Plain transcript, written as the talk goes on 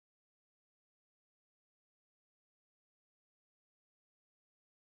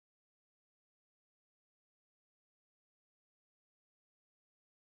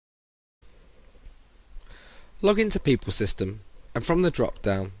Log into People System and from the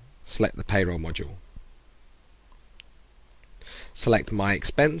drop-down, select the Payroll module. Select My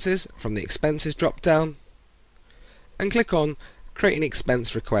Expenses from the Expenses drop-down and click on Create an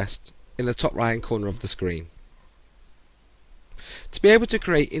Expense Request in the top right-hand corner of the screen. To be able to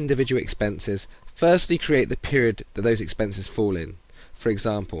create individual expenses, firstly create the period that those expenses fall in. For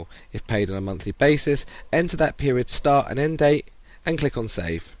example, if paid on a monthly basis, enter that period's start and end date and click on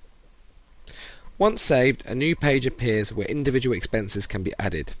Save. Once saved, a new page appears where individual expenses can be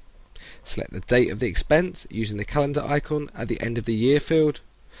added. Select the date of the expense using the calendar icon at the end of the year field,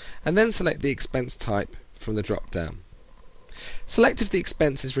 and then select the expense type from the drop-down. Select if the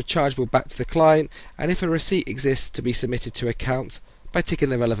expense is rechargeable back to the client and if a receipt exists to be submitted to account by ticking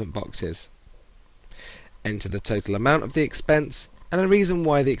the relevant boxes. Enter the total amount of the expense and a reason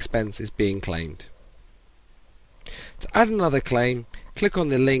why the expense is being claimed. To add another claim, click on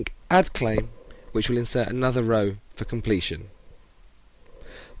the link Add Claim, which will insert another row for completion.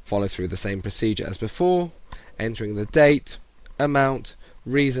 Follow through the same procedure as before, entering the date, amount,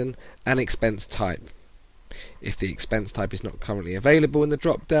 reason and expense type. If the expense type is not currently available in the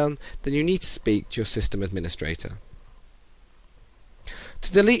drop-down, then you need to speak to your system administrator.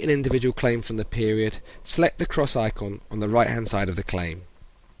 To delete an individual claim from the period, select the cross icon on the right-hand side of the claim.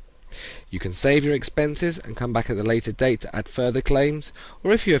 You can save your expenses and come back at a later date to add further claims,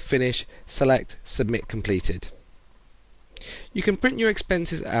 or if you have finished, select Submit Completed. You can print your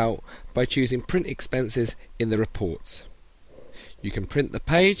expenses out by choosing Print Expenses in the reports. You can print the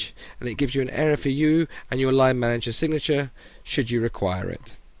page and it gives you an error for you and your line manager's signature should you require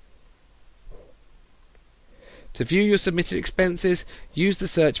it. To view your submitted expenses, use the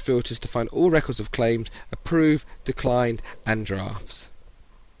search filters to find all records of claims, approved, declined and drafts.